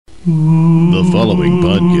The following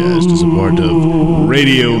podcast is a part of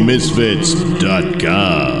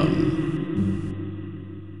RadioMisfits.com.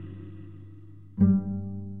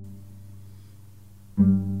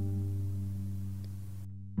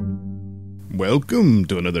 Welcome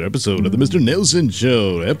to another episode of the Mr. Nelson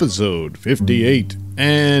Show, episode 58.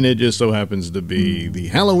 And it just so happens to be the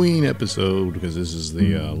Halloween episode, because this is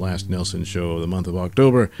the last Nelson Show of the month of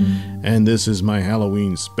October, and this is my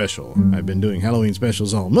Halloween special. I've been doing Halloween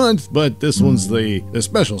specials all month, but this one's the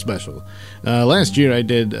special. Last year I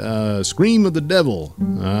did Scream of the Devil,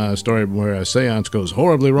 a story where a seance goes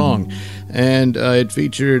horribly wrong, and it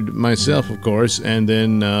featured myself, of course, and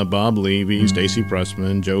then Bob Levy, Stacy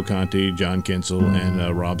Pressman, Joe Conti, John Kinsel,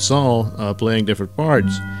 and Rob Saul playing different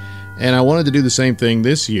parts. And I wanted to do the same thing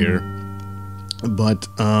this year, but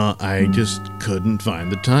I just couldn't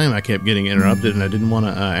find the time. I kept getting interrupted, and I didn't want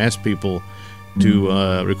to ask people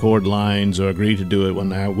to record lines or agree to do it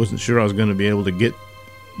when I wasn't sure I was going to be able to get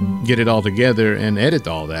it all together and edit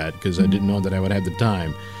all that, because I didn't know that I would have the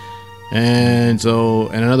time. And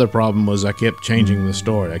another problem was I kept changing the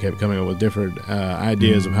story. I kept coming up with different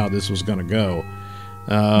ideas of how this was going to go.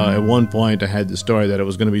 At one point I had the story that it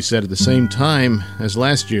was going to be set at the same time as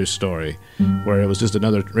last year's story, where it was just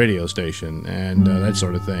another radio station and that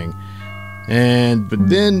sort of thing. But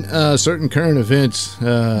then certain current events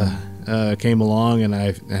came along, and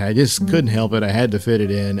I just couldn't help it. I had to fit it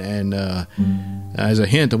in, and as a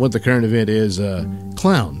hint of what the current event is,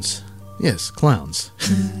 clowns. Yes, clowns.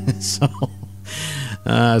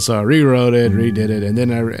 So I rewrote it, redid it, and then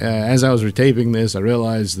as I was retaping this, I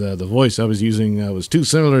realized the voice I was using was too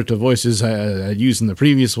similar to voices I'd used in the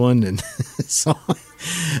previous one, and so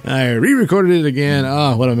I re-recorded it again.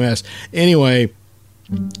 What a mess. Anyway,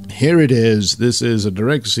 here it is. This is a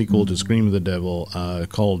direct sequel to Scream of the Devil,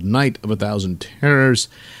 called Night of a Thousand Terrors,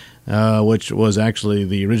 which was actually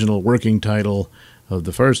the original working title of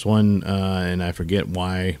the first one, and I forget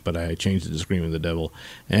why, but I changed it to Scream of the Devil.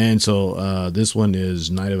 And so this one is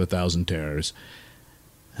Night of a Thousand Terrors.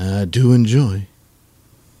 Do enjoy.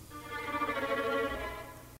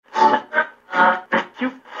 As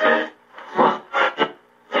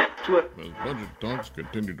budget talks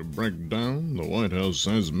continue to break down, the White House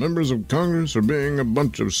says members of Congress are being a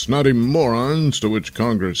bunch of snotty morons, to which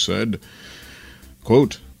Congress said,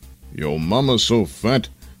 quote, "Yo mama's so fat,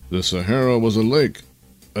 the Sahara was a lake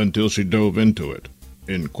until she dove into it,"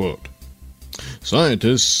 end quote.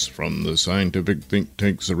 Scientists from the scientific think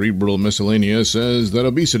tank Cerebral Miscellanea says that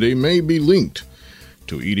obesity may be linked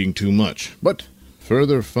to eating too much, but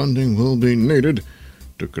further funding will be needed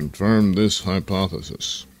to confirm this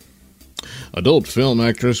hypothesis. Adult film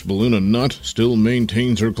actress Baluna Nutt still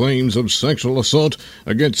maintains her claims of sexual assault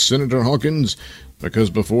against Senator Hawkins because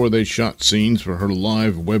before they shot scenes for her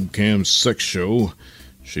live webcam sex show,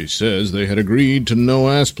 she says they had agreed to no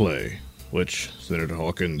ass play, which Senator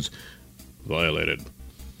Hawkins violated.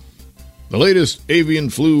 The latest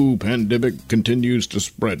avian flu pandemic continues to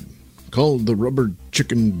spread, called the rubber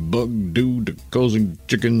chicken bug due to causing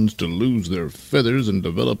chickens to lose their feathers and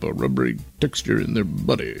develop a rubbery texture in their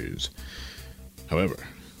bodies. However,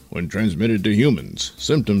 when transmitted to humans,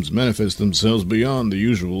 symptoms manifest themselves beyond the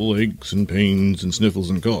usual aches and pains and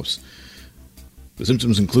sniffles and coughs. The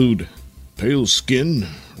symptoms include pale skin,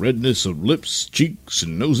 redness of lips, cheeks,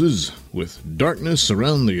 and noses, with darkness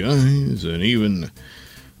around the eyes, and even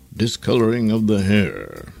discoloring of the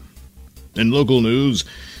hair. In local news,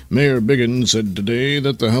 Mayor Biggin said today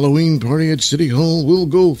that the Halloween party at City Hall will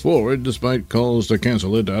go forward despite calls to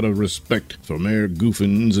cancel it out of respect for Mayor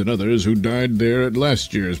Goofins and others who died there at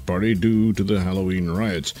last year's party due to the Halloween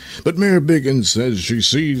riots. But Mayor Biggin says she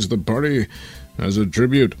sees the party as a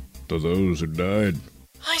tribute to those who died.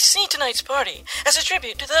 I see tonight's party as a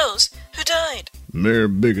tribute to those who died. Mayor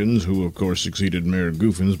Biggins, who of course succeeded Mayor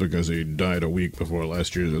Goofins because he died a week before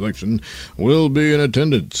last year's election, will be in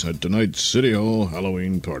attendance at tonight's City Hall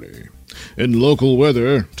Halloween party. In local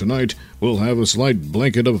weather, tonight we'll have a slight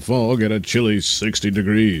blanket of fog at a chilly 60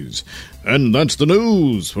 degrees. And that's the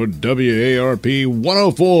news for WARP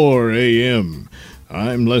 104 AM.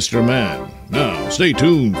 I'm Lester Mann. Now, stay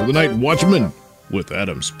tuned for the Night Watchman with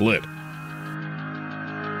Adam Splitt.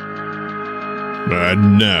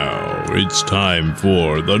 And now, it's time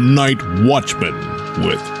for The Night Watchman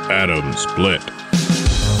with Adam Splitt.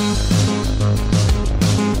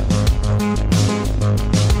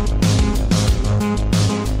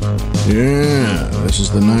 Yeah, this is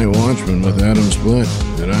The Night Watchman with Adam Splitt.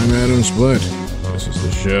 And I'm Adam Splitt. This is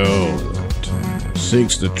the show that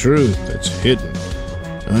seeks the truth that's hidden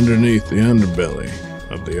underneath the underbelly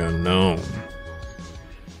of the unknown.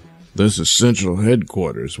 This is central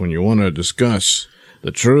headquarters when you want to discuss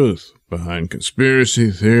the truth behind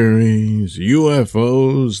conspiracy theories,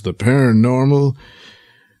 UFOs, the paranormal,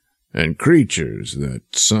 and creatures that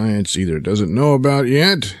science either doesn't know about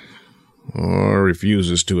yet or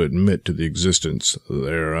refuses to admit to the existence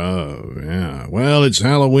thereof. Yeah, well, it's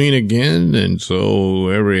Halloween again, and so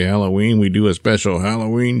every Halloween we do a special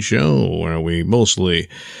Halloween show where we mostly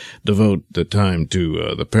devote the time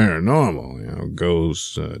to the paranormal,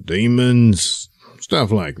 ghosts, demons,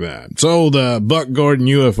 stuff like that. So the Buck Gordon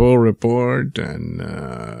UFO report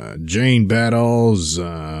and Jane Badall's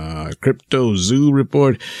Crypto Zoo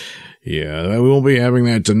report. Yeah, we won't be having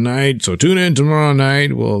that tonight, so tune in tomorrow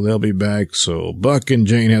night. Well, they'll be back, so Buck and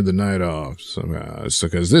Jane have the night off. So,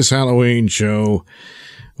 because this Halloween show,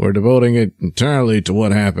 we're devoting it entirely to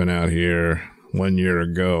what happened out here 1 year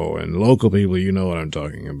ago. And local people, you know what I'm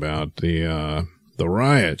talking about. The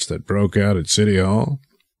riots that broke out at City Hall.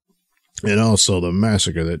 And also the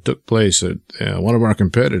massacre that took place at one of our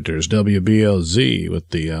competitors, WBLZ, with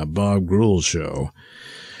the Bob Greuel show,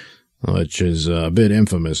 which is a bit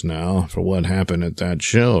infamous now for what happened at that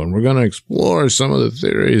show. And we're going to explore some of the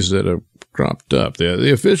theories that have cropped up.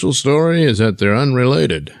 The official story is that they're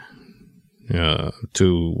unrelated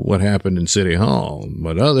to what happened in City Hall,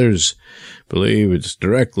 but others believe it's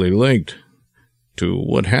directly linked to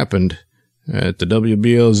what happened at the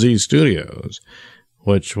WBLZ studios,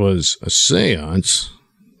 which was a seance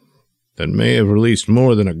that may have released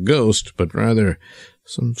more than a ghost, but rather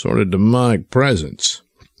some sort of demonic presence.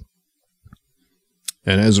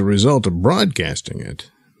 And as a result of broadcasting it,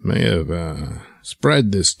 may have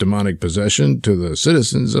spread this demonic possession to the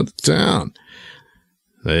citizens of the town.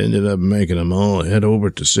 They ended up making them all head over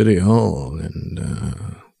to City Hall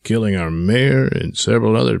and killing our mayor and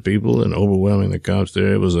several other people and overwhelming the cops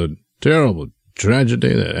there. It was a terrible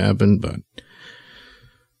tragedy that happened, but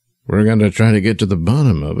we're going to try to get to the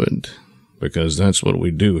bottom of it, because that's what we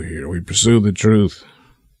do here. We pursue the truth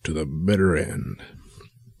to the bitter end.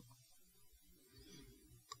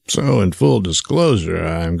 So, in full disclosure,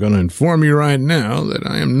 I'm going to inform you right now that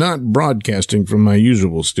I am not broadcasting from my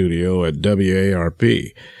usual studio at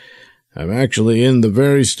WARP. I'm actually in the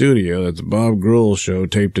very studio that the Bob Greuel show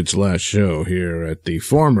taped its last show here at the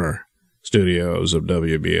former studios of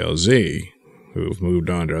WBLZ, who've moved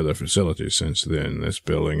on to other facilities since then. This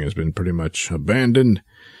building has been pretty much abandoned,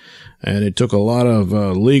 and it took a lot of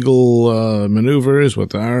legal maneuvers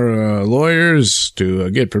with our lawyers to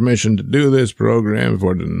get permission to do this program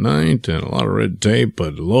for tonight, and a lot of red tape,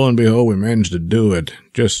 but lo and behold, we managed to do it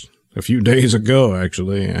just a few days ago,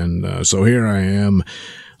 actually, and so here I am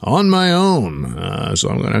on my own. So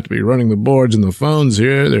I'm going to have to be running the boards and the phones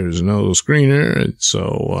here. There's no screener,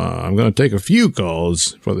 so I'm going to take a few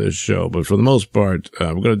calls for this show, but for the most part,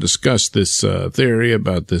 we're going to discuss this theory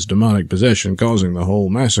about this demonic possession causing the whole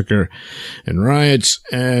massacre and riots,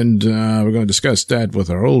 and we're going to discuss that with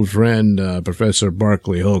our old friend, Professor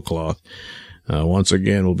Barclay Holcloth. Once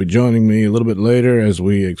again, will be joining me a little bit later as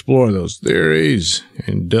we explore those theories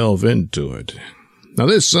and delve into it. Now,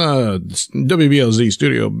 this WBLZ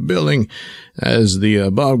studio building, as the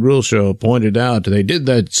Bob Greuel show pointed out, they did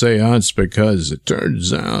that seance because it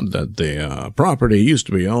turns out that the property used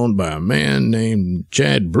to be owned by a man named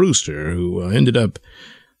Chad Brewster, who ended up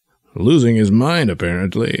losing his mind,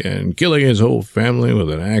 apparently, and killing his whole family with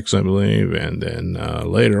an axe, I believe. And then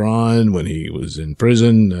later on, when he was in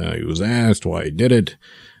prison, he was asked why he did it.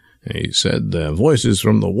 And he said the voices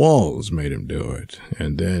from the walls made him do it.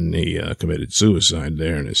 And then he committed suicide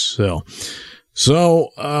there in his cell. So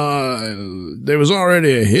there was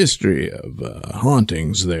already a history of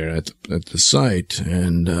hauntings there at the site.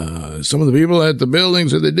 And some of the people at the building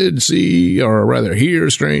said they did see, or rather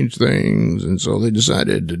hear, strange things. And so they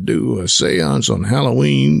decided to do a seance on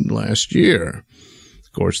Halloween last year.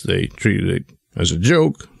 Of course, they treated it as a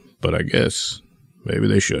joke, but I guess maybe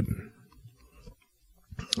they shouldn't.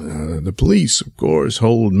 The police, of course,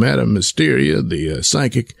 hold Madame Mysteria, the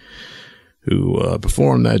psychic who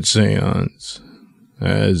performed that seance,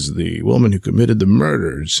 as the woman who committed the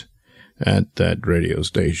murders at that radio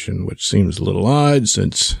station, which seems a little odd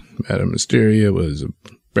since Madame Mysteria was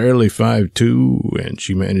barely 5'2", and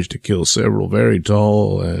she managed to kill several very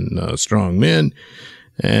tall and strong men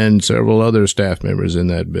and several other staff members in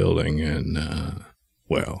that building. And,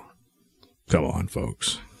 well, come on,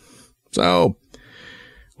 folks. So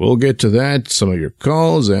we'll get to that, some of your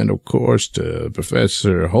calls, and, of course, to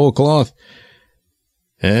Professor Holcloth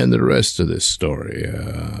and the rest of this story.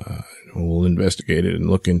 We'll investigate it and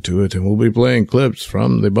look into it, and we'll be playing clips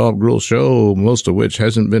from the Bob Greuel show, most of which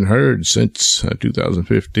hasn't been heard since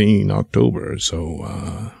 2015, October.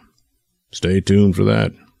 So stay tuned for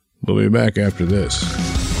that. We'll be back after this.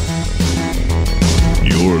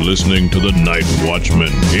 You're listening to the Night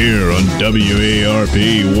Watchman here on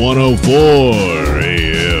WARP 104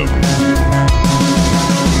 AM.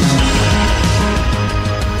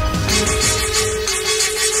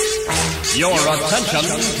 Your attention,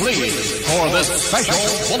 please, for this special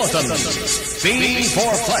bulletin. Fiend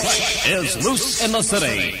for Flesh is loose in the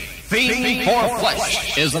city. Fiend for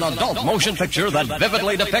Flesh is an adult motion picture that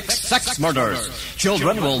vividly depicts sex murders.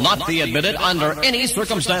 Children will not be admitted under any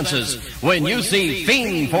circumstances. When you see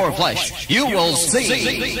Fiend for Flesh, you will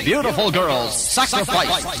see beautiful girls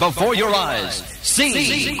sacrificed before your eyes.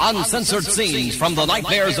 See uncensored scenes from the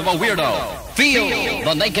nightmares of a weirdo. Feel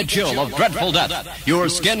the naked chill of dreadful death. Your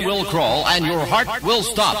skin will crawl and your heart will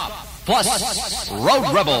stop. Plus,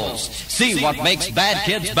 Road Rebels. See what makes bad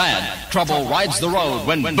kids bad. Trouble rides the road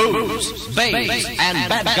when booze, babes, and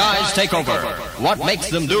bad guys take over. What makes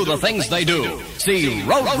them do the things they do? See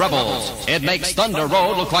Road Rebels. It makes Thunder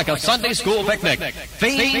Road look like a Sunday school picnic.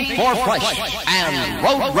 Fiend for Flesh and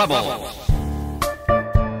Road Rebels.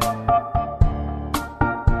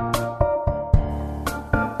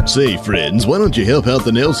 Say, friends, why don't you help out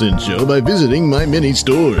the Nelson Show by visiting my mini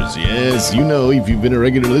stores? Yes, you know, if you've been a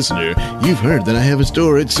regular listener, you've heard that I have a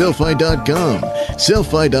store at Sellfy.com.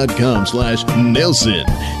 Sellfy.com/Nelson.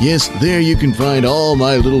 Yes, there you can find all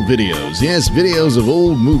my little videos. Yes, videos of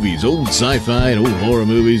old movies, old sci-fi and old horror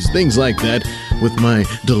movies, things like that, with my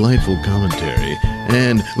delightful commentary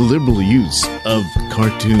and liberal use of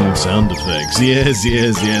cartoon sound effects. Yes,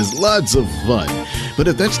 lots of fun. But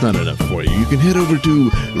if that's not enough for you, you can head over to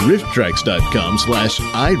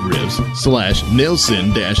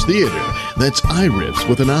rifftrax.com/iRiffs/Nelson-Theater. That's iRiffs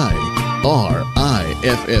with an I,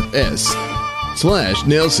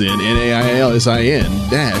 RIFFS/Nelson,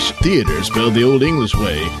 NAILSIN-Theater, spelled the old English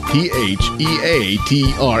way,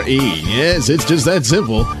 THEATRE. Yes, it's just that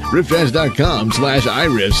simple.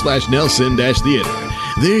 rifftrax.com/iRiffs/Nelson-Theater.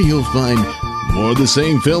 There you'll find more of the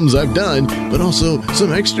same films I've done, but also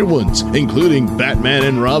some extra ones, including Batman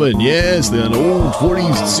and Robin. Yes, an old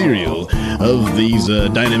 40s serial of these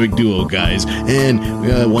dynamic duo guys. And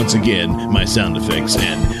once again, my sound effects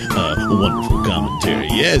and a wonderful commentary.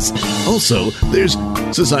 Yes. Also, there's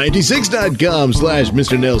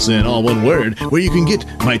Society6.com/Mr. Nelson, all one word, where you can get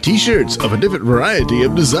my t-shirts of a different variety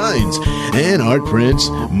of designs, and art prints,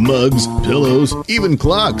 mugs, pillows, even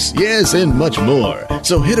clocks. Yes, and much more.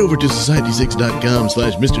 So head over to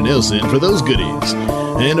Society6.com/Mr. Nelson for those goodies.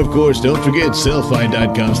 And of course, don't forget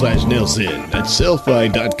Sellfy.com/Nelson. That's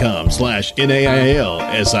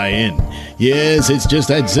Sellfy.com/NAILSIN. Yes, it's just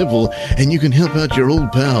that simple, and you can help out your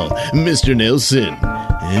old pal, Mr. Nelson.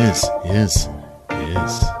 Yes,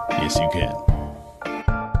 you can.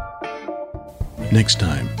 Next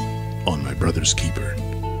time on My Brother's Keeper.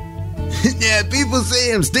 Yeah, people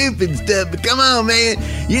say I'm stupid and stuff, but come on, man.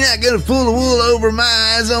 You're not going to pull the wool over my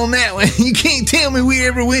eyes on that one. You can't tell me we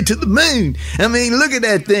ever went to the moon. I mean, look at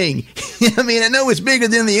that thing. I mean, I know it's bigger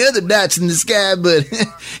than the other dots in the sky, but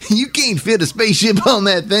you can't fit a spaceship on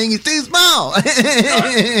that thing. It's too small.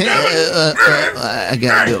 I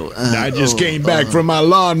got to go. I just came back from my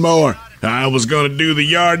lawnmower. I was going to do the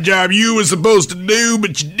yard job you were supposed to do,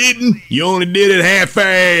 but you didn't. You only did it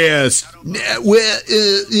half-assed.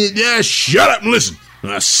 Shut up and listen.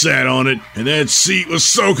 I sat on it, and that seat was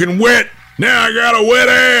soaking wet. Now I got a wet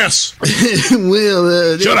ass.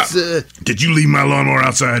 Shut up. Did you leave my lawnmower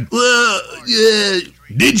outside?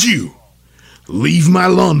 Did you leave my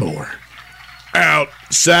lawnmower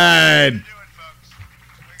outside?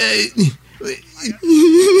 Yes,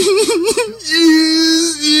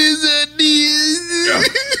 I did.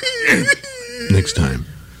 Next time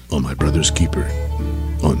on My Brother's Keeper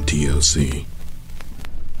on TLC.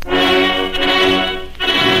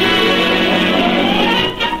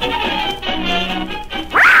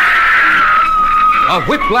 A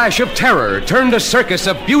whiplash of terror turned a circus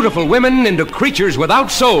of beautiful women into creatures without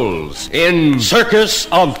souls in Circus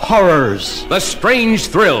of Horrors. The Strange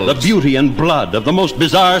Thrills. The beauty and blood of the most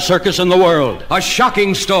bizarre circus in the world. A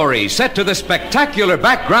shocking story set to the spectacular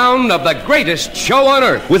background of the greatest show on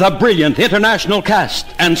earth. With a brilliant international cast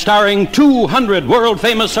and starring 200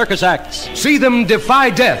 world-famous circus acts. See them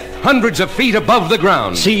defy death hundreds of feet above the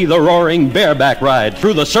ground. See the roaring bareback ride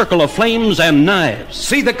through the circle of flames and knives.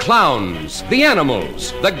 See the clowns, the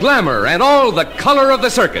animals, the glamour, and all the color of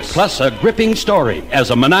the circus. Plus a gripping story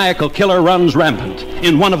as a maniacal killer runs rampant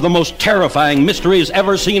in one of the most terrifying mysteries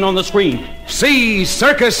ever seen on the screen. See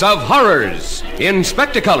Circus of Horrors in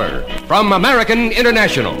Spectacolor from American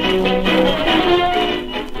International.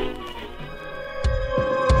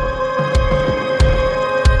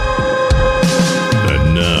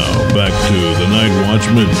 And now, back to The Night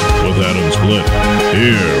Watchman with Adam Split,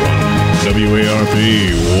 here on WARP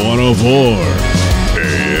 104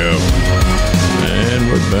 AM. And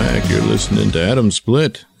we're back. You're listening to Adam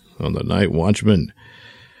Split on the Night Watchman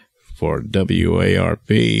for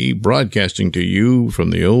WARP, broadcasting to you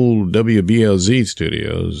from the old WBLZ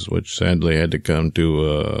studios, which sadly had to come to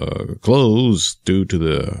a close due to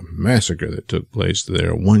the massacre that took place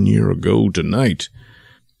there 1 year ago tonight,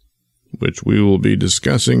 which we will be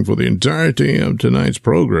discussing for the entirety of tonight's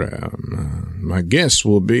program. My guest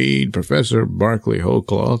will be Professor Barclay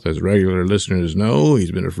Holcloth. As regular listeners know,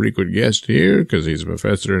 he's been a frequent guest here because he's a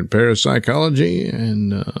professor in parapsychology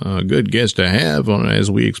and a good guest to have on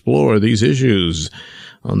as we explore these issues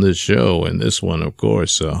on this show. And this one, of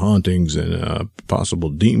course, hauntings and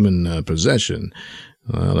possible demon possession.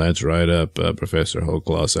 Well, that's right up Professor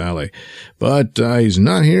Holcloth's alley. But he's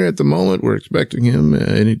not here at the moment. We're expecting him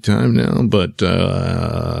any time now. But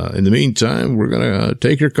in the meantime, we're going to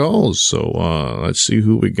take your calls. So let's see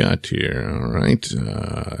who we got here. All right.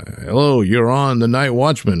 Hello, you're on the Night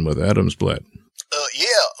Watchman with Adam Split.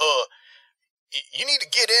 You need to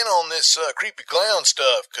get in on this creepy clown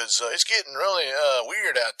stuff, because it's getting really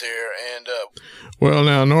weird out there. And well,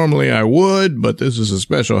 now, normally I would, but this is a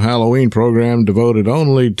special Halloween program devoted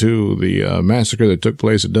only to the massacre that took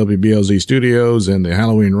place at WBLZ Studios and the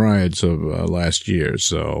Halloween riots of last year.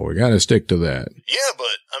 So we got to stick to that. Yeah,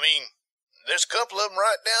 but, I mean, there's a couple of them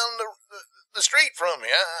right down the street from me.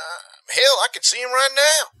 Hell, I could see them right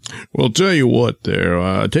now. Well, tell you what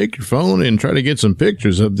there, take your phone and try to get some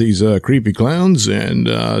pictures of these creepy clowns and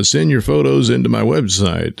send your photos into my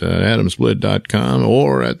website, adamsplit.com,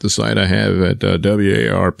 or at the site I have at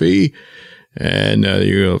WARP. And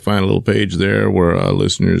you'll find a little page there where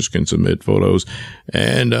listeners can submit photos.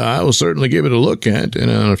 And I will certainly give it a look at,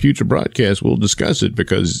 and on a future broadcast we'll discuss it,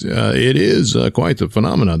 because it is quite the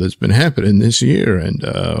phenomenon that's been happening this year, and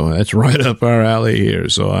that's right up our alley here.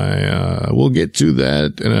 So I will get to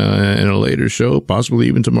that in a later show, possibly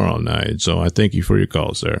even tomorrow night. So I thank you for your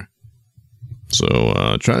call, sir.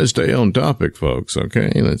 So try to stay on topic, folks,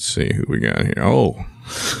 okay? Let's see who we got here. Oh,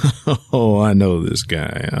 I know this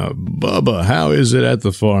guy. Bubba, how is it at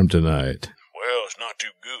the farm tonight? Well, it's not too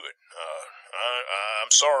good.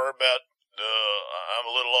 I'm sorry about I'm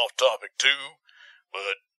a little off topic too,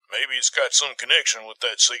 but maybe it's got some connection with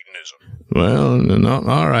that Satanism. Well, no,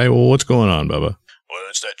 all right. Well, what's going on, Bubba? Well,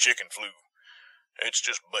 it's that chicken flu. It's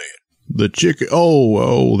just bad. The chicken,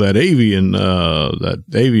 that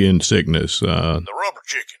avian sickness. The rubber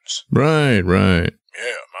chickens. Right.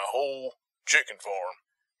 Yeah, my whole chicken farm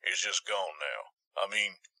is just gone now. I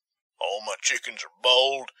mean, all my chickens are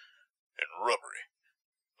bald and rubbery.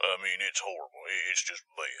 I mean, it's horrible. It's just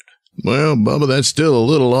bad. Well, Bubba, that's still a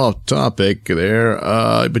little off topic there.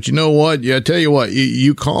 But you know what? Yeah, I tell you what,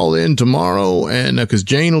 you call in tomorrow, and because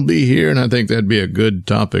Jane will be here, and I think that'd be a good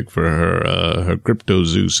topic for her Crypto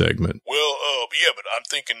Zoo segment. Well, yeah, but I'm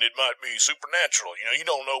thinking it might be supernatural. You know, you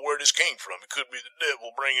don't know where this came from. It could be the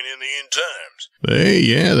devil bringing in the end times. Hey,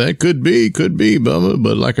 yeah, that could be, Bubba.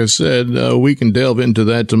 But like I said, we can delve into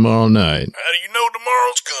that tomorrow night. How do you know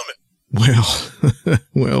tomorrow's coming?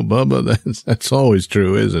 Well, Bubba, that's always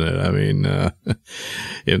true, isn't it? I mean,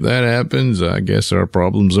 if that happens, I guess our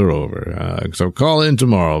problems are over. So call in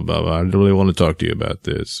tomorrow, Bubba. I really want to talk to you about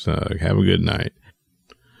this. Have a good night.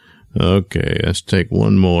 Okay, let's take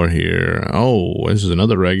one more here. Oh, this is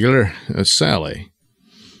another regular, Sally.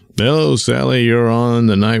 Hello, Sally. You're on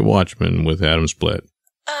the Night Watchman with Adam Split.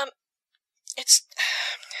 It's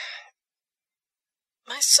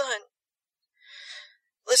my son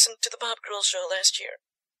listened to the Bob Grill show last year,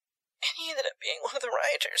 and he ended up being one of the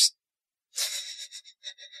rioters.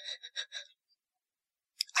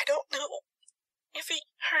 I don't know if he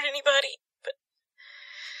hurt anybody, but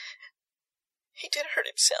he did hurt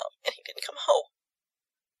himself, and he didn't come home.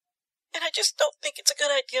 And I just don't think it's a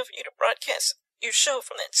good idea for you to broadcast your show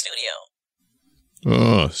from that studio.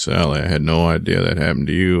 Oh, Sally, I had no idea that happened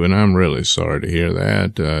to you, and I'm really sorry to hear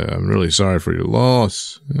that. I'm really sorry for your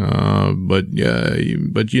loss. But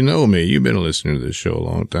you know me. You've been a listener to this show a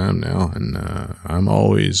long time now, and I'm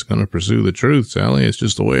always going to pursue the truth, Sally. It's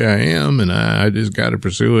just the way I am, and I just got to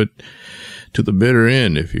pursue it to the bitter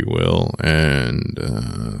end, if you will. And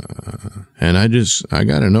I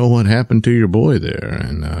got to know what happened to your boy there,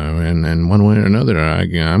 and one way or another,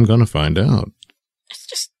 I'm going to find out. It's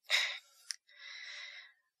just,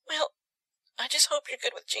 well, I just hope you're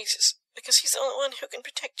good with Jesus, because he's the only one who can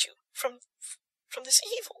protect you from this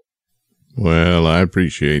evil. Well, I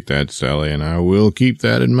appreciate that, Sally, and I will keep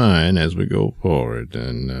that in mind as we go forward.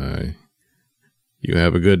 And you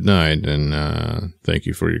have a good night, and thank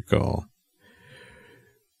you for your call.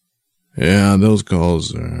 Yeah, those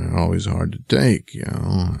calls are always hard to take, you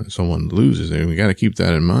know. Someone loses, and we got to keep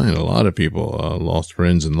that in mind. A lot of people lost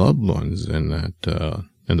friends and loved ones in that,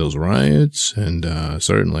 in those riots, and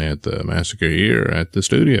certainly at the massacre here at the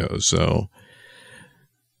studio. So,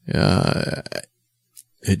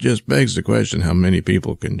 it just begs the question how many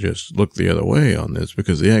people can just look the other way on this,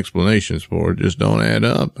 because the explanations for it just don't add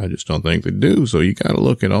up. I just don't think they do. So you got to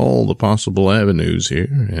look at all the possible avenues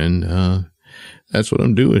here, and that's what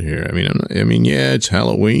I'm doing here. I mean, yeah, it's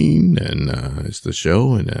Halloween, and it's the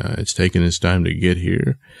show, and it's taking its time to get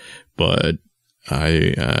here, but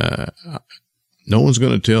no one's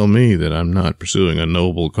going to tell me that I'm not pursuing a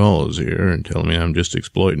noble cause here and tell me I'm just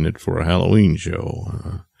exploiting it for a Halloween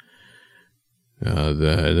show.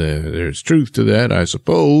 There's truth to that, I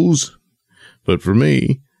suppose. But for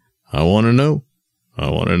me, I want to know. I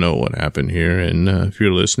want to know what happened here. And if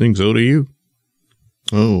you're listening, so do you.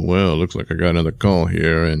 Oh, well, looks like I got another call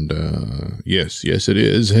here. And yes, it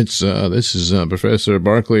is. This is Professor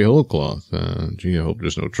Barclay Holcloth. Gee, I hope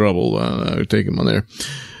there's no trouble. I'll take him on there.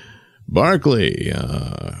 Barclay,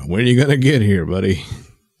 when are you going to get here, buddy?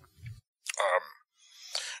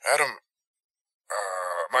 Adam,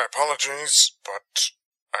 my apologies, but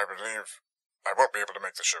I believe I won't be able to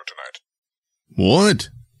make the show tonight. What?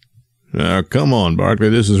 Now, come on, Barclay,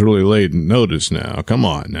 this is really late notice now. Come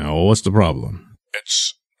on now, what's the problem?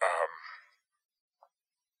 It's,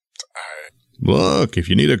 Look, if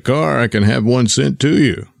you need a car, I can have one sent to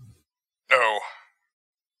you. No.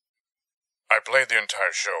 I played the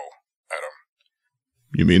entire show, Adam.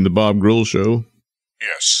 You mean the Bob Grill show?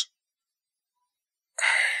 Yes.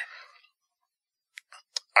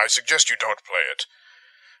 I suggest you don't play it.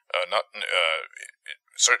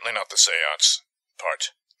 Certainly not the seance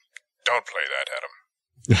part. Don't play that, Adam.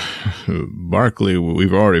 Barclay,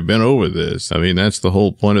 we've already been over this. I mean, that's the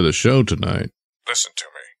whole point of the show tonight. Listen to me.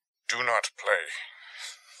 Do not play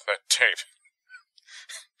that tape.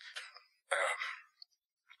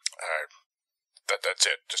 That's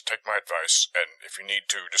it. Just take my advice, and if you need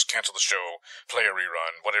to, just cancel the show, play a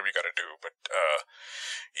rerun, whatever you gotta do, but,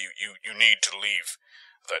 you need to leave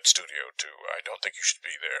that studio, too. I don't think you should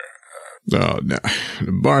be there. Oh, no.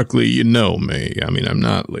 Barclay, you know me. I mean, I'm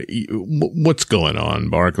not... What's going on,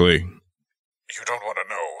 Barclay? You don't want to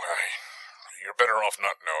know. You're better off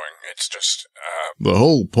not knowing. It's just, The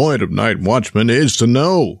whole point of Night Watchman is to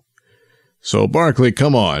know. So, Barclay,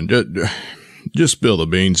 come on. Just spill the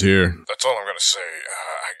beans here. That's all I'm gonna say.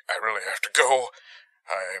 I really have to go.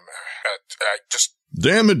 I just...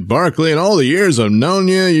 Damn it, Barclay, in all the years I've known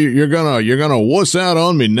you, you're gonna wuss out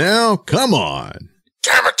on me now? Come on.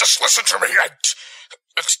 Damn it, just listen to me.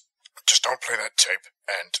 Just don't play that tape,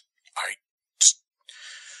 and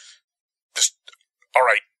just all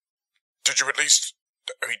right. Did you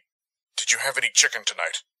did you have any chicken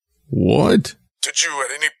tonight? What? Did you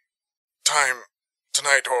at any time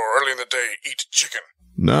tonight or early in the day eat chicken?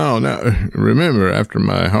 No. Remember, after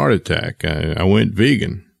my heart attack, I went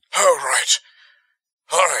vegan. Oh, right.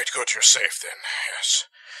 All right, good, you're safe then, yes.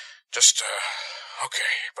 Just,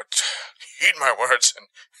 okay, but heed my words and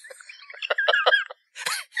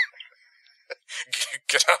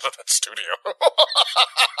get out of that studio.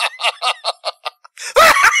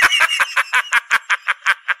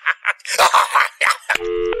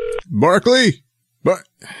 Barclay?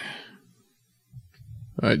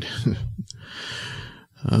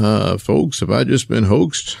 Folks, have I just been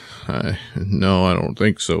hoaxed? No, I don't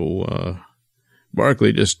think so.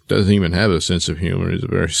 Barclay just doesn't even have a sense of humor. He's a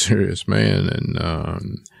very serious man, and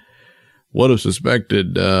would have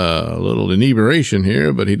suspected a little inebriation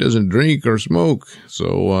here, but he doesn't drink or smoke,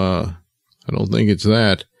 so I don't think it's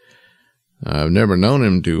that. I've never known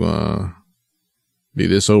him to be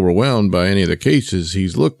this overwhelmed by any of the cases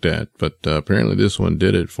he's looked at, but apparently this one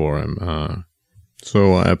did it for him.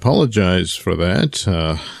 So I apologize for that.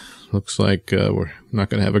 Looks like we're not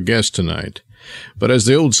going to have a guest tonight. But as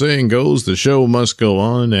the old saying goes, the show must go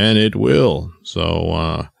on, and it will. So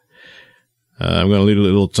I'm going to leave a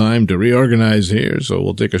little time to reorganize here, so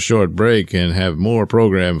we'll take a short break and have more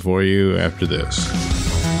program for you after this.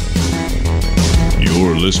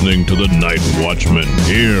 You're listening to the Night Watchman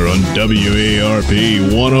here on WARP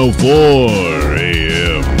 104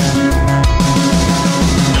 AM.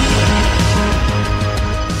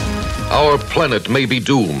 Our planet may be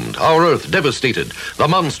doomed, our Earth devastated, the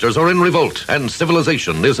monsters are in revolt, and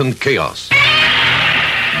civilization is in chaos.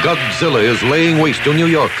 Godzilla is laying waste to New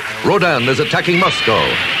York, Rodan is attacking Moscow,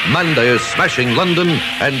 Manda is smashing London,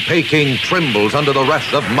 and Peking trembles under the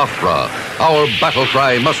wrath of Mafra. Our battle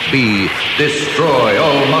cry must be, destroy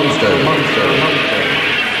all monsters.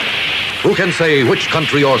 Who can say which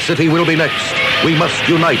country or city will be next? We must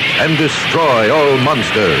unite and destroy all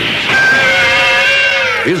monsters.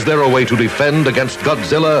 Is there a way to defend against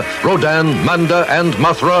Godzilla, Rodan, Manda, and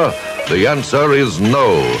Mothra? The answer is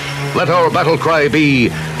no. Let our battle cry be,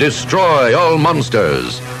 destroy all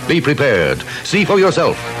monsters. Be prepared. See for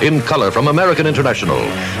yourself, in color from American International.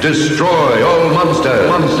 Destroy all monsters.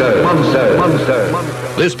 Monster, monster, monster,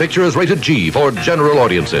 monster. This picture is rated G for general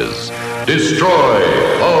audiences.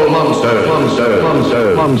 Destroy all monsters. Monster,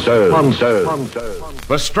 monster, monster, monster, monster.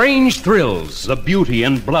 The strange thrills, the beauty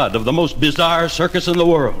and blood of the most bizarre circus in the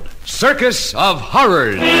world. Circus of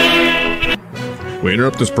Horrors. We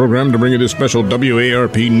interrupt this program to bring you this special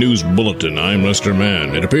WARP News Bulletin. I'm Lester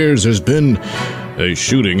Mann. It appears there's been a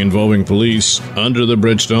shooting involving police under the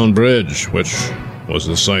Bridgestone Bridge, which was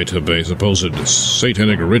the site of a supposed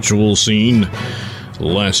satanic ritual scene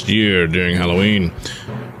last year during Halloween.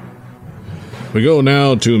 We go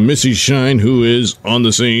now to Missy Shine, who is on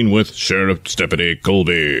the scene with Sheriff Stephanie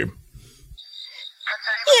Colby.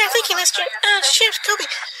 Yeah, thank you, Lester. Sheriff Colby.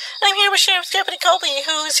 I'm here with Sheriff Stephanie Colby,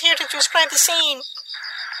 who is here to describe the scene.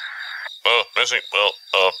 Missy,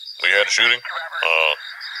 we had a shooting.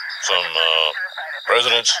 Some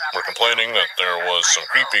residents were complaining that there was some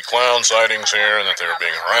creepy clown sightings here and that they were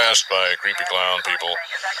being harassed by creepy clown people.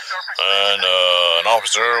 And an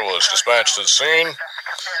officer was dispatched to the scene.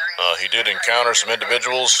 He did encounter some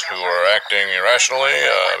individuals who were acting irrationally,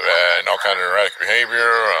 and all kinds of erratic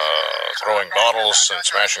behavior, throwing bottles and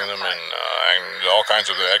smashing them, and all kinds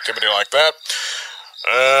of activity like that.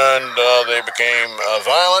 And they became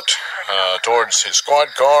violent towards his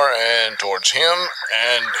squad car and towards him,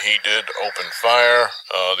 and he did open fire.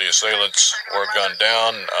 The assailants were gunned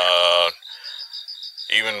down.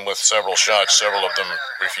 Even with several shots, several of them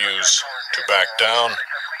refused to back down.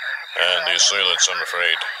 And the assailants, I'm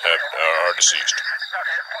afraid, are deceased.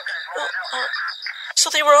 So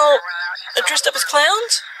they were all dressed up as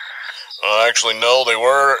clowns? Actually, no, they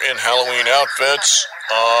were in Halloween outfits,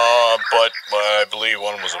 but I believe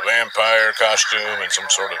one was a vampire costume and some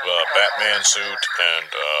sort of Batman suit and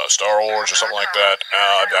Star Wars or something like that.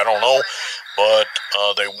 I don't know, but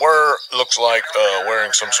they were, looks like,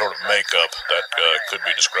 wearing some sort of makeup that could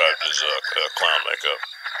be described as clown makeup.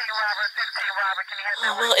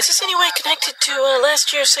 Oh, well, is this any way connected to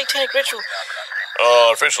last year's satanic ritual?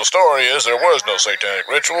 Official story is there was no satanic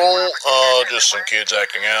ritual, just some kids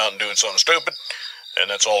acting out and doing something stupid, and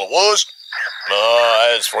that's all it was.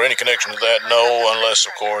 As for any connection to that, no, unless,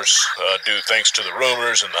 of course, due thanks to the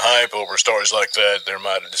rumors and the hype over stories like that,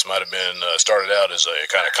 this might have been started out as a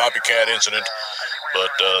kind of copycat incident, but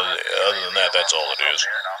other than that, that's all it is.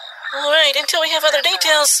 All right, until we have other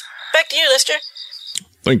details, back to you, Lester.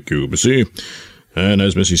 Thank you, Missy. And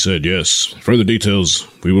as Missy said, yes, further details,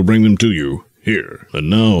 we will bring them to you here. And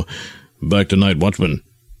now, back to Night Watchman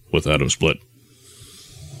with Adam Split.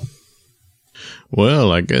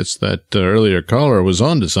 Well, I guess that earlier caller was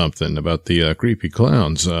onto something about the creepy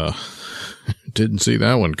clowns. Didn't see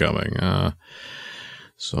that one coming.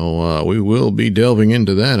 So we will be delving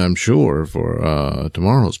into that, I'm sure, for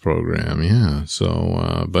tomorrow's program. Yeah.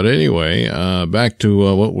 So, but anyway, back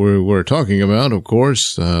to what we were talking about. Of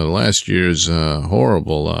course, last year's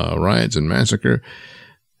horrible riots and massacre.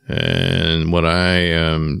 And what I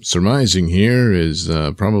am surmising here is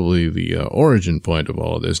probably the origin point of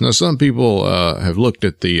all of this. Now, some people have looked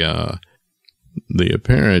at the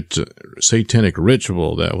apparent satanic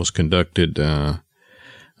ritual that was conducted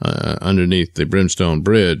underneath the Brimstone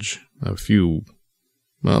Bridge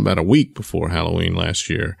about a week before Halloween last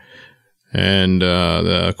year. And,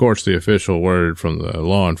 of course, the official word from the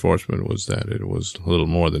law enforcement was that it was a little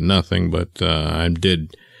more than nothing, but I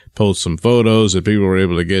did post some photos that people were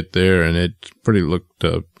able to get there, and it looked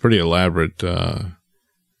pretty elaborate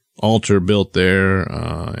altar built there,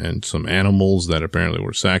 and some animals that apparently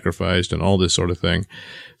were sacrificed and all this sort of thing.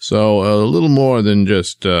 So a little more than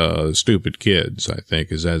just stupid kids, I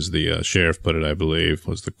think, is as the sheriff put it, I believe,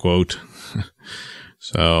 was the quote.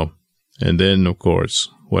 So, and then, of course,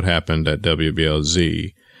 what happened at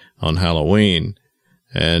WBLZ on Halloween.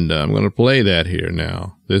 And I'm going to play that here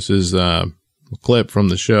now. This is a clip from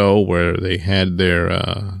the show where they had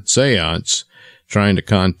their seance trying to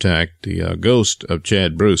contact the ghost of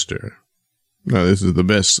Chad Brewster. Now, this is the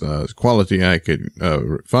best quality I could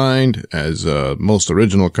find, as most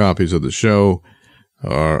original copies of the show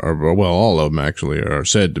are, well, all of them actually are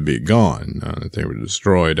said to be gone, that they were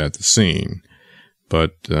destroyed at the scene.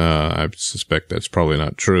 But I suspect that's probably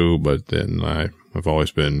not true, but then I've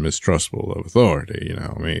always been mistrustful of authority, you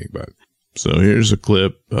know me. But so here's a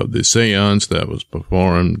clip of the seance that was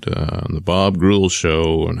performed on the Bob Greuel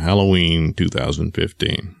Show on Halloween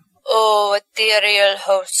 2015. Oh, O ethereal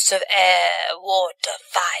hosts of air, water,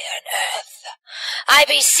 fire, and earth, I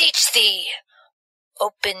beseech thee,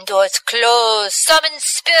 open doors closed, summon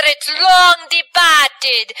spirits long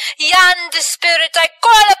departed, yonder spirit I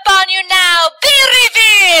call upon you now, be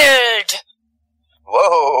revealed!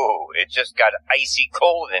 Whoa, it just got icy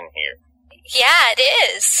cold in here. Yeah, it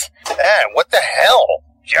is. Man, what the hell?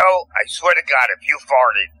 Joe, I swear to God, if you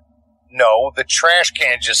farted. No, the trash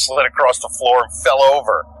can just slid across the floor and fell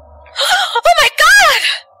over. Oh my God!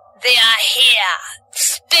 They are here,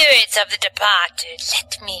 spirits of the departed.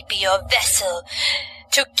 Let me be your vessel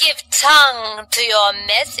to give tongue to your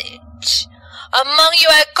message. Among you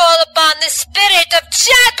I call upon the spirit of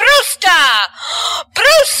Chad Brewster!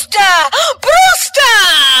 Brewster!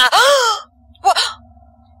 Brewster!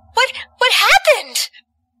 What happened?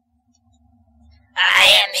 I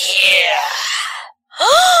am here.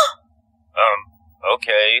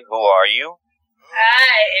 Okay, who are you?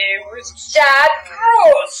 I was Chad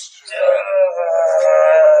Brewster.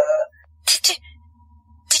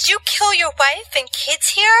 Did you kill your wife and kids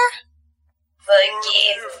here?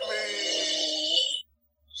 Forgive me.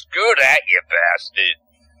 Screw that, you bastard.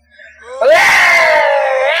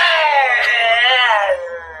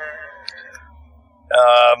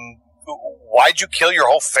 Why'd you kill your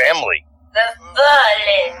whole family? The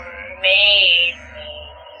fallen made me.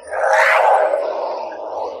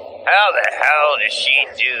 How the hell does she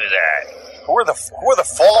do that? Who are the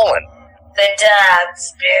fallen? The dark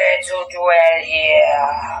spirits who dwell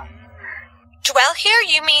here. Dwell here?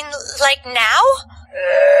 You mean like now?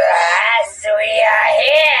 As we are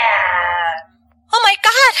here. Oh my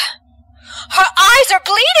God! Her eyes are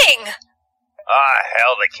bleeding! Ah,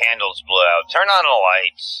 hell, the candles blew out. Turn on the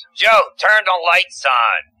lights. Joe, turn the lights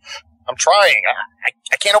on. I'm trying.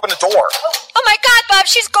 I can't open the door. Oh my God, Bob,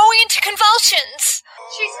 she's going into convulsions.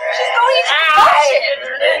 She's going into convulsions.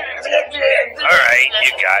 All right,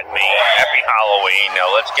 you got me. Happy Halloween. Now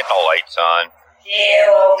let's get the lights on. You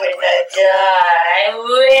open the door.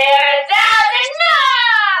 We're down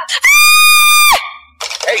enough.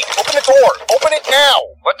 Hey, open the door. Open it now.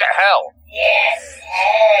 What the hell? Yes,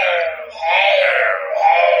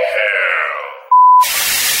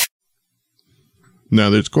 Now,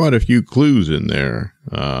 there's quite a few clues in there.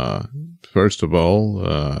 First of all,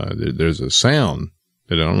 there's a sound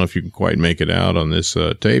that I don't know if you can quite make it out on this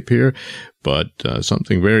tape here, but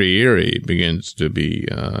something very eerie begins to be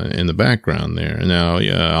in the background there. Now,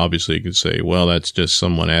 obviously you could say, well, that's just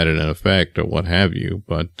someone added an effect or what have you,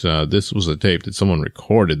 but this was a tape that someone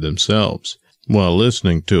recorded themselves while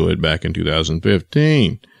listening to it back in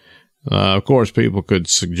 2015. Of course, people could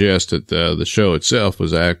suggest that the show itself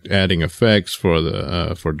was adding effects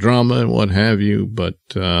for drama and what have you, but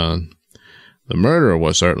the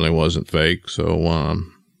murder certainly wasn't fake. So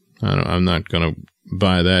I'm not going to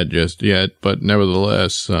buy that just yet. But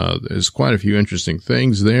nevertheless, there's quite a few interesting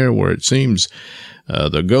things there where it seems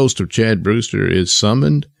the ghost of Chad Brewster is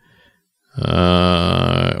summoned.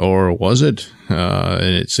 Or was it?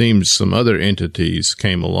 And it seems some other entities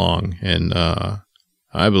came along and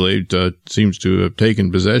I believe seems to have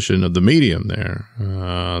taken possession of the medium there.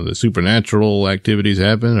 The supernatural activities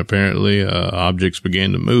happened. Apparently, objects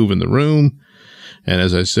began to move in the room. And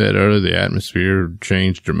as I said earlier, the atmosphere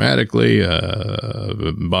changed dramatically.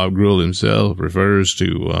 Bob Grule himself refers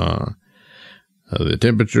to the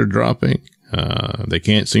temperature dropping. They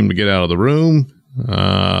can't seem to get out of the room.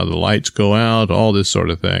 The lights go out, all this sort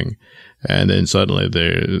of thing. And then suddenly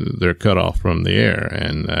they're cut off from the air,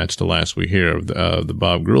 and that's the last we hear of the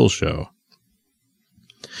Bob Grule show.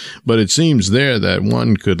 But it seems there that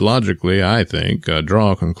one could logically, I think,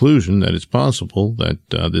 draw a conclusion that it's possible that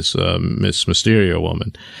this Miss Mysterio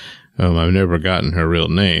woman, I've never gotten her real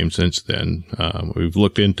name since then. We've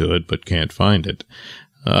looked into it, but can't find it.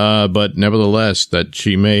 But nevertheless, that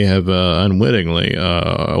she may have unwittingly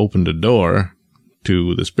opened a door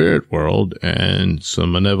to the spirit world, and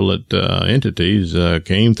some malevolent entities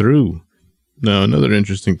came through. Now, another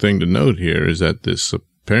interesting thing to note here is that this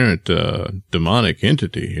apparent demonic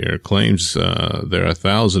entity here claims there are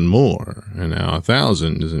 1,000 more. And now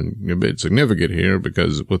 1,000 is a bit significant here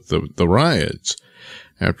because with the riots,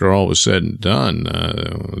 after all was said and done,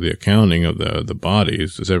 the accounting of the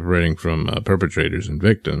bodies separating from perpetrators and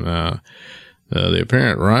victims, the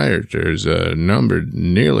apparent rioters numbered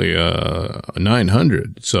nearly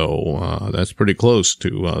 900, so that's pretty close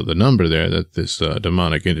to the number there that this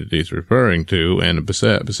demonic entity is referring to. And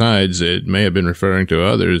besides, it may have been referring to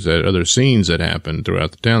others at other scenes that happened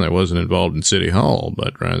throughout the town that wasn't involved in City Hall,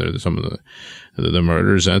 but rather some of the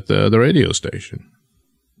murders at the radio station.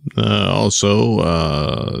 Also,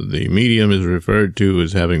 the medium is referred to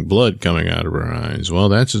as having blood coming out of her eyes. Well,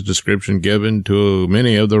 that's a description given to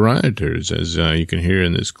many of the rioters, as you can hear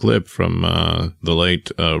in this clip from the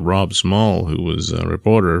late Rob Small, who was a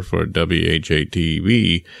reporter for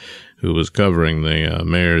WHA-TV, who was covering the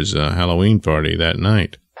mayor's Halloween party that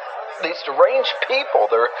night. These deranged people,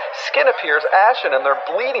 their skin appears ashen and they're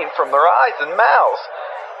bleeding from their eyes and mouths.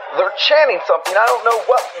 They're chanting something. I don't know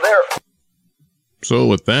what they're... So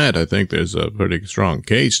with that, I think there's a pretty strong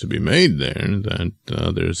case to be made there that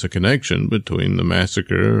there's a connection between the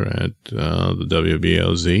massacre at the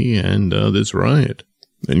WBLZ and this riot.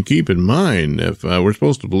 And keep in mind, if we're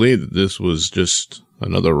supposed to believe that this was just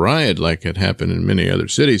another riot like it happened in many other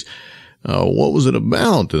cities, what was it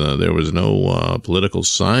about? There was no political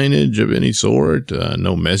signage of any sort,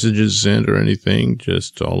 no messages sent or anything.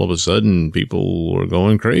 Just all of a sudden, people were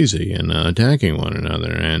going crazy and attacking one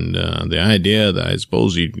another. And the idea that I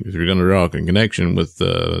suppose if you're going to draw a connection with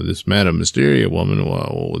this Madame Mysteria woman,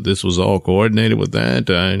 well, this was all coordinated with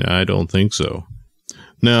that? I don't think so.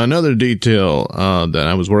 Now, another detail that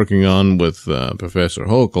I was working on with Professor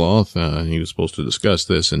Holcloth, he was supposed to discuss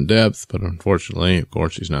this in depth, but unfortunately, of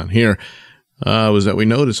course, he's not here, was that we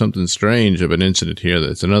noticed something strange of an incident here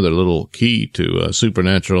that's another little key to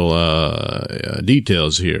supernatural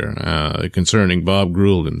details here concerning Bob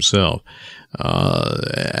Gould himself.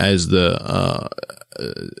 As the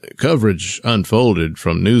coverage unfolded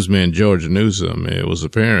from newsman George Newsom, it was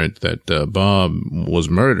apparent that Bob was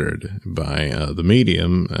murdered by the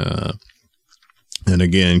medium. And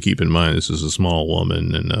again, keep in mind, this is a small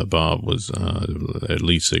woman, and Bob was at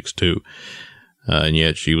least 6'2". And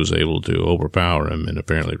yet she was able to overpower him and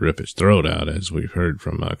apparently rip his throat out, as we've heard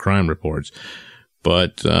from crime reports.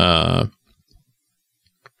 But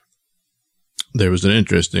there was an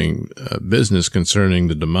interesting business concerning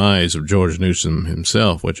the demise of George Newsom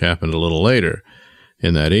himself, which happened a little later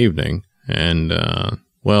in that evening. And,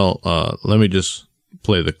 let me just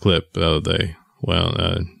play the clip of the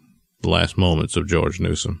last moments of George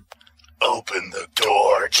Newsom. Open the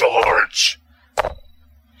door, George.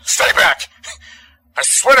 Stay back. I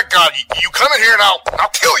swear to God, you come in here and I'll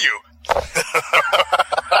kill you.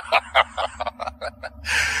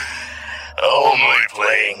 Only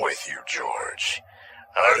playing with you, George.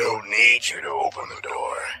 I don't need you to open the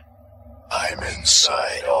door. I'm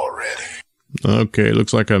inside already. Okay,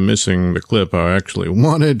 looks like I'm missing the clip I actually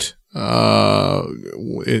wanted.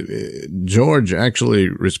 George actually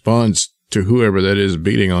responds to whoever that is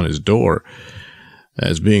beating on his door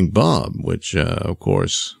as being Bob, which, of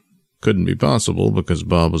course, couldn't be possible because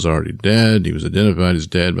Bob was already dead. He was identified as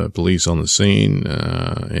dead by police on the scene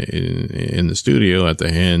in the studio at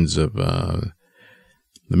the hands of the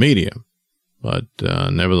media. But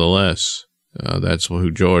nevertheless, that's who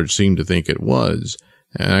George seemed to think it was.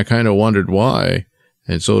 And I kind of wondered why,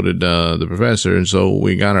 and so did the professor. And so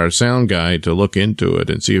we got our sound guy to look into it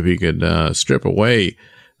and see if he could strip away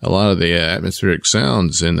a lot of the atmospheric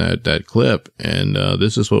sounds in that clip. And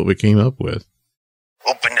this is what we came up with.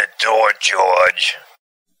 Open the door, George.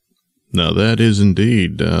 Now, that is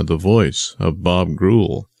indeed the voice of Bob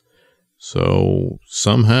Gould. So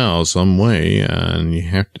somehow, some way, and you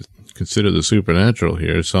have to consider the supernatural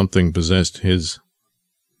here, something possessed his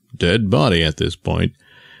dead body at this point,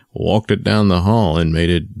 walked it down the hall, and made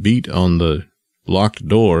it beat on the locked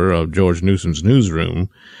door of George Newsom's newsroom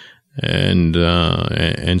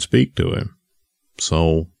and speak to him.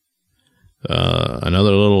 So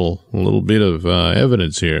another little bit of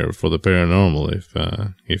evidence here for the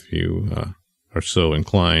paranormal, if you are so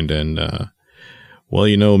inclined. And well,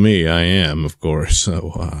 you know me, I am, of course.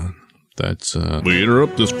 So that's we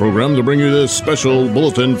interrupt this program to bring you this special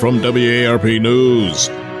bulletin from WARP News.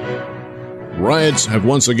 Riots have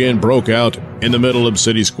once again broke out in the middle of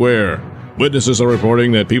City Square. Witnesses are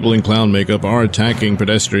reporting that people in clown makeup are attacking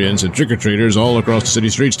pedestrians and trick-or-treaters all across the city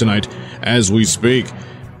streets tonight as we speak.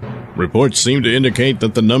 Reports seem to indicate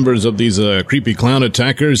that the numbers of these creepy clown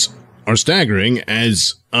attackers are staggering,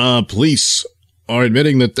 as police are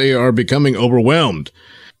admitting that they are becoming overwhelmed.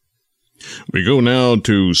 We go now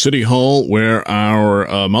to City Hall, where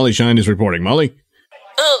our Molly Shine is reporting. Molly?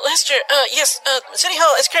 Lester, yes, City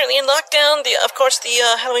Hall is currently in lockdown. Of course, the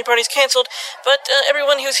Halloween party is canceled, but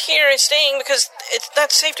everyone who's here is staying because it's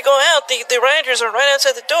not safe to go out. The rioters are right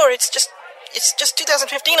outside the door. It's just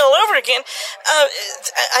 2015 all over again.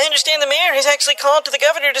 I understand the mayor has actually called to the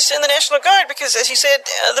governor to send the National Guard because, as you said,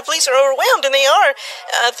 the police are overwhelmed, and they are.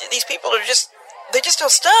 These people are they just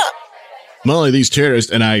don't stop. Molly, these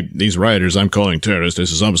terrorists, and these rioters I'm calling terrorists,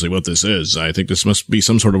 this is obviously what this is. I think this must be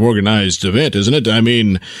some sort of organized event, isn't it? I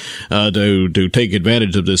mean, to take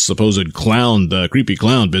advantage of this supposed clown, the creepy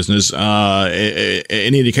clown business,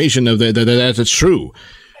 any indication of that it's true?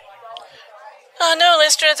 No,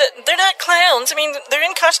 Lester, they're not clowns. I mean, they're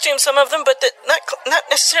in costume, some of them, but not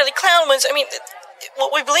necessarily clown ones. I mean,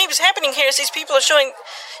 what we believe is happening here is these people are showing,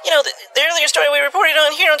 the earlier story we reported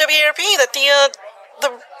on here on WARP, that the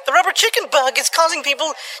rubber chicken bug is causing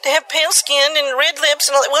people to have pale skin and red lips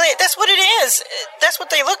and all that. Well, that's what it is. That's what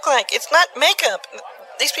they look like. It's not makeup.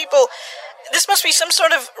 These people, this must be some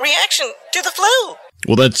sort of reaction to the flu.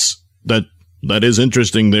 Well, that is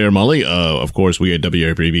interesting there, Molly. Of course, we at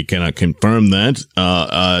WARP cannot confirm that.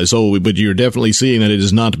 But you're definitely seeing that it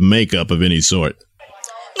is not makeup of any sort.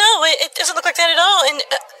 No, it doesn't look like that at all. And,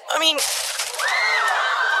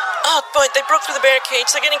 oh, boy, they broke through the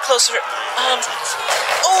barricades. They're getting closer.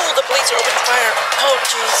 The police are opening fire. Oh,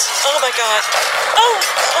 jeez. Oh, my God.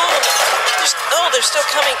 They're still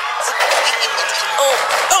coming.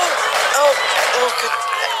 Good.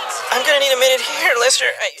 I'm going to need a minute here, Lester.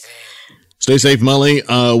 Stay safe, Molly.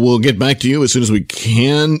 We'll get back to you as soon as we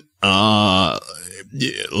can.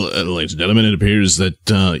 Ladies and gentlemen, it appears that,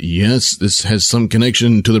 yes, this has some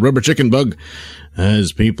connection to the rubber chicken bug,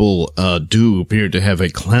 as people do appear to have a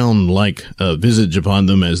clown-like visage upon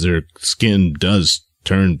them, as their skin does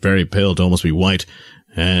turn very pale to almost be white,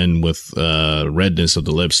 and with redness of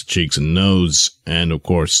the lips, cheeks, and nose, and, of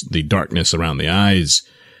course, the darkness around the eyes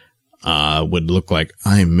would look like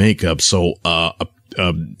eye makeup. So,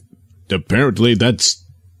 apparently that's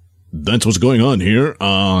what's going on here.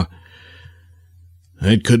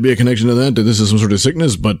 It could be a connection to that this is some sort of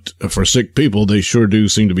sickness, but for sick people, they sure do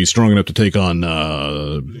seem to be strong enough to take on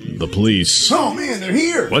the police. Oh, man, they're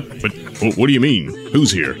here. What do you mean?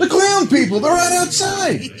 Who's here? The clown people. They're right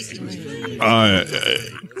outside.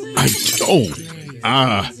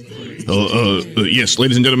 Yes,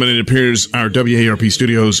 ladies and gentlemen, it appears our WARP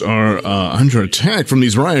studios are under attack from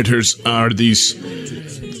these rioters. Are these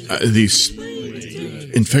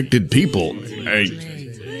infected people?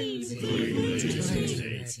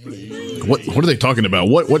 What are they talking about?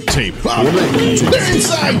 What tape? They're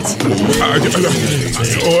inside.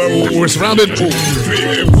 We're surrounded.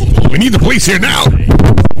 We need the police here now.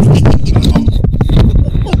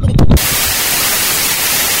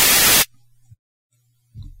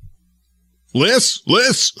 Liz,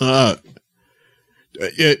 ladies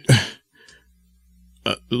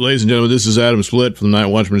and gentlemen, this is Adam Split from the Night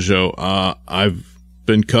Watchman Show. I've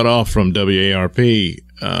been cut off from WARP.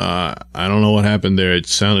 I don't know what happened there. It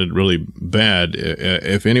sounded really bad.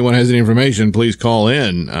 If anyone has any information, please call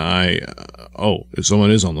in.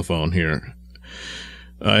 Someone is on the phone here.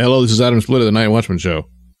 Hello, this is Adam Split of the Night Watchman Show.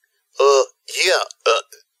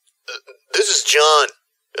 This is John.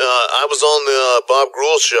 I was on the Bob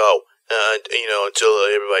Gruhl show, until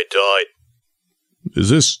everybody died. Is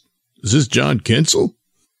this John Kensel?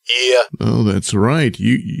 Yeah. Oh, that's right.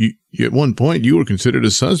 You at one point you were considered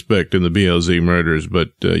a suspect in the BLZ murders,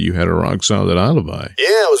 but you had a rock solid alibi.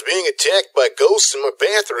 Yeah, I was being attacked by ghosts in my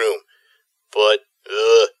bathroom, but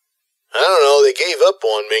I don't know. They gave up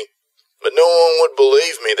on me, but no one would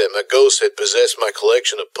believe me that my ghost had possessed my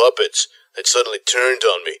collection of puppets that suddenly turned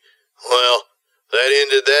on me. Well, that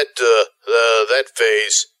ended that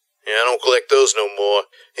phase. Yeah, I don't collect those no more.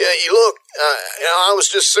 Yeah, I was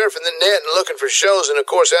just surfing the net and looking for shows, and of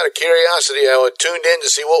course, out of curiosity, I tuned in to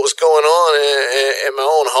see what was going on at my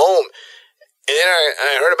own home. And then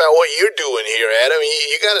I heard about what you're doing here, Adam.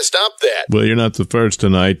 You got to stop that. Well, you're not the first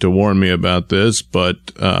tonight to warn me about this,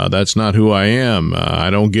 but that's not who I am.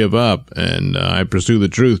 I don't give up, and I pursue the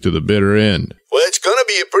truth to the bitter end. Well, it's going to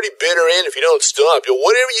be a pretty bitter end if you don't stop.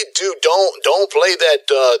 Whatever you do, don't play that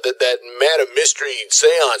Madam Mystery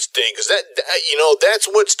seance thing, because that's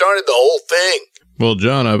what started the whole thing. Well,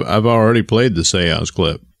 John, I've already played the seance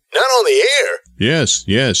clip. Not on the air?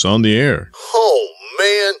 Yes, on the air. Oh,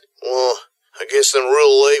 man. Well, I guess I'm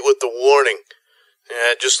real late with the warning.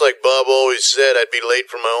 Yeah, just like Bob always said, I'd be late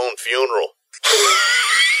for my own funeral.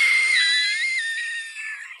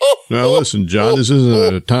 Now listen, John, this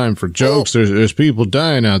isn't a time for jokes. There's people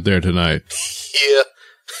dying out there tonight. Yeah.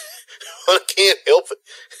 Well, I can't help it.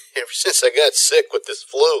 Ever since I got sick with this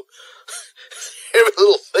flu, every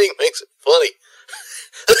little thing makes it funny.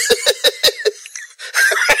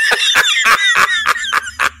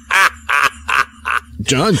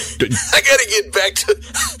 John, I gotta get back to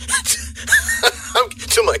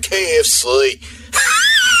my KFC.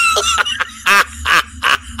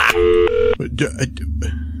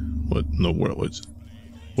 What in the world was?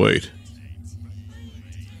 Wait,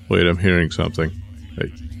 I'm hearing something.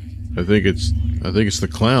 Hey, I think it's the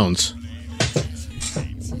clowns.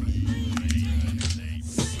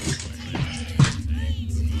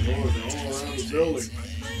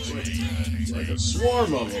 Like a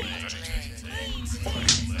swarm of them.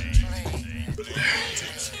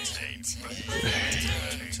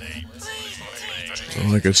 Well,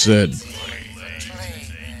 like I said,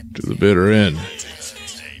 to the bitter end,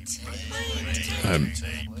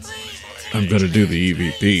 I'm gonna do the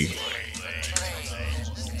EVP.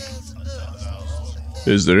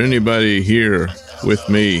 Is there anybody here with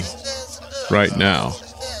me right now?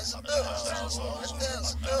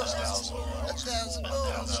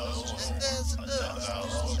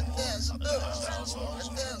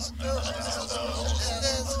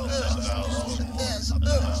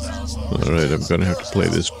 Alright, I'm gonna have to play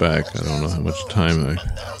this back. I don't know how much time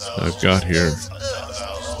I've got here.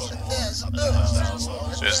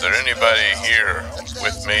 Is there anybody here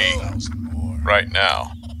with me right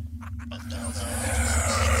now?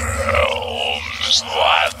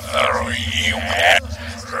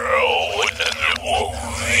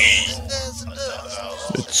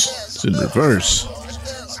 It's in reverse.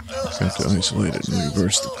 I've got to isolate it and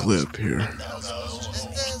reverse the clip here.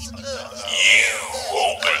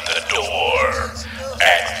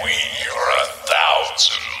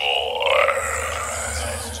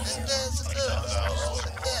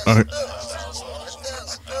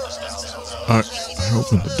 I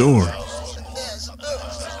opened the door.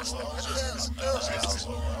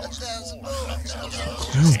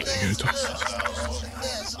 Clown thing.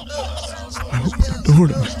 I opened the door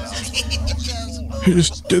and I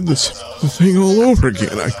just did the thing all over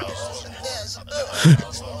again.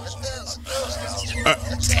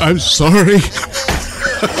 I'm sorry.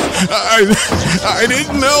 I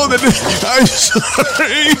didn't know that. I'm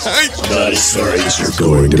sorry. Not as sorry as you're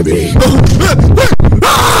going to be.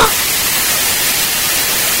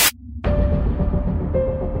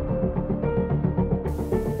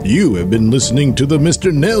 You have been listening to the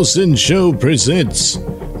Mr. Nelson Show presents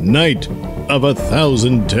Night of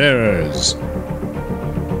 1,000 Terrors.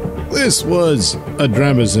 This was a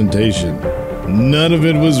dramatization. None of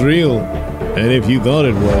it was real. And if you thought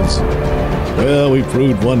it was, well, we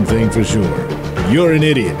proved one thing for sure. You're an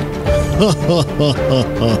idiot.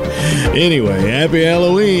 Anyway, happy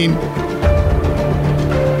Halloween.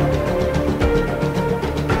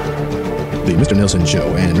 The Mr. Nelson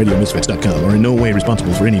Show and RadioMisfits.com are in no way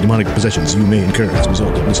responsible for any demonic possessions you may incur as a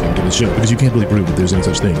result of listening to this show, because you can't really prove that there's any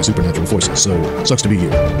such thing as supernatural forces, so sucks to be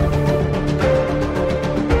you.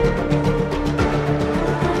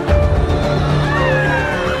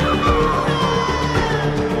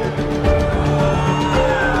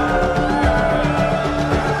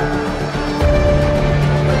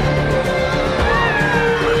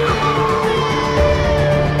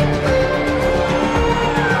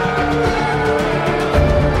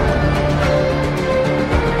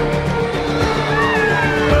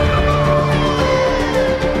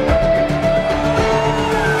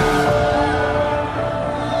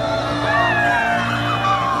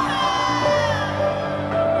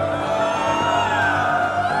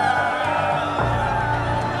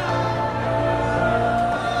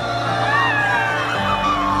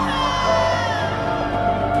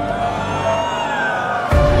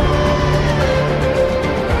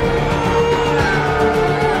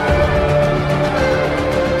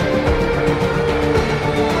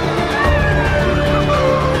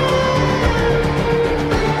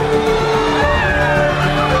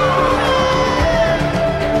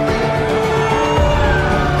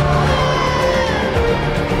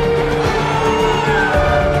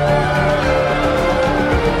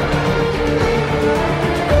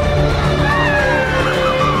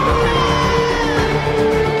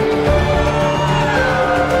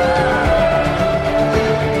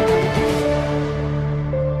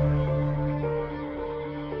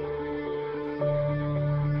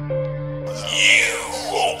 You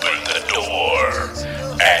opened the door,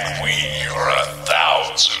 and we are